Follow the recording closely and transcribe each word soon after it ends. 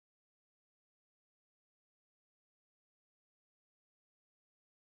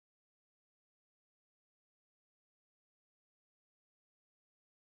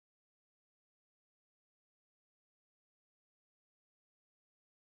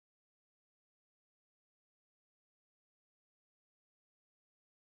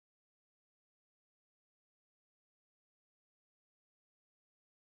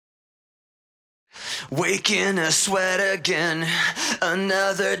Waking a sweat again.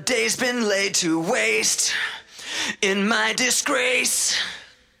 Another day's been laid to waste in my disgrace.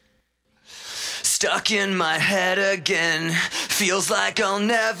 Stuck in my head again. Feels like I'll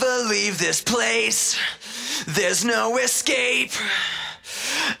never leave this place. There's no escape.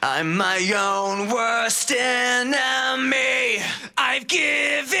 I'm my own worst enemy. I've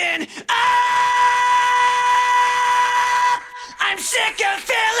given up. I'm sick of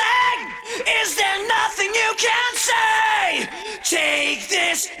feeling. Is there nothing you can say? Take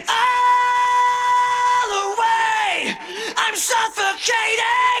this all away. I'm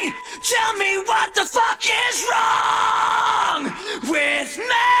suffocating. Tell me what the fuck is wrong with me?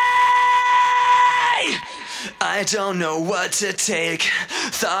 I don't know what to take.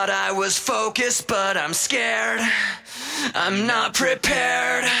 Thought I was focused, but I'm scared. I'm not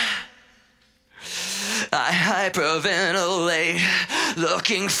prepared. I hyperventilate,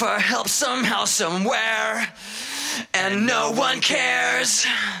 looking for help somehow, somewhere, and no one cares.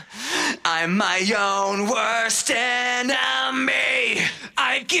 I'm my own worst enemy.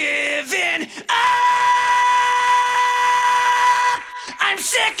 I've given up. I'm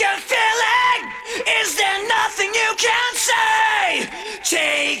sick of feeling. Is there nothing you can say?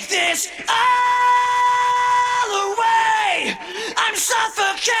 Take this all away. I'm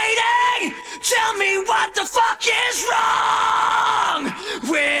suffocating. Tell me what the fuck is wrong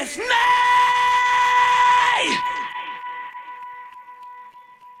with me?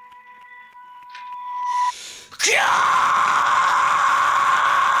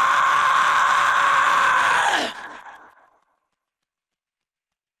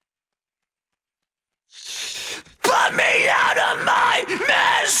 Put me out of my misery!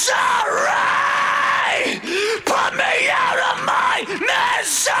 Put me out of my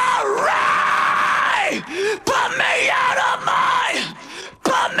misery!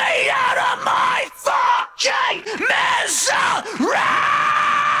 Put me out of my fucking misery!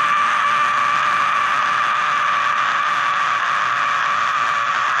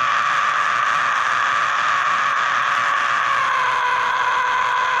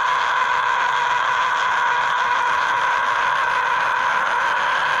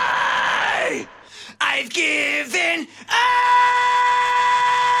 I've given up.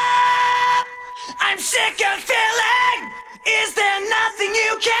 I'm sick of feeling. Is there nothing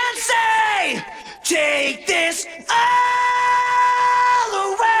you can say? Take this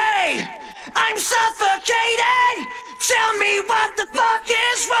all away. I'm suffocating. Tell me what the fuck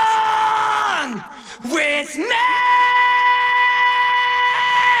is wrong with me?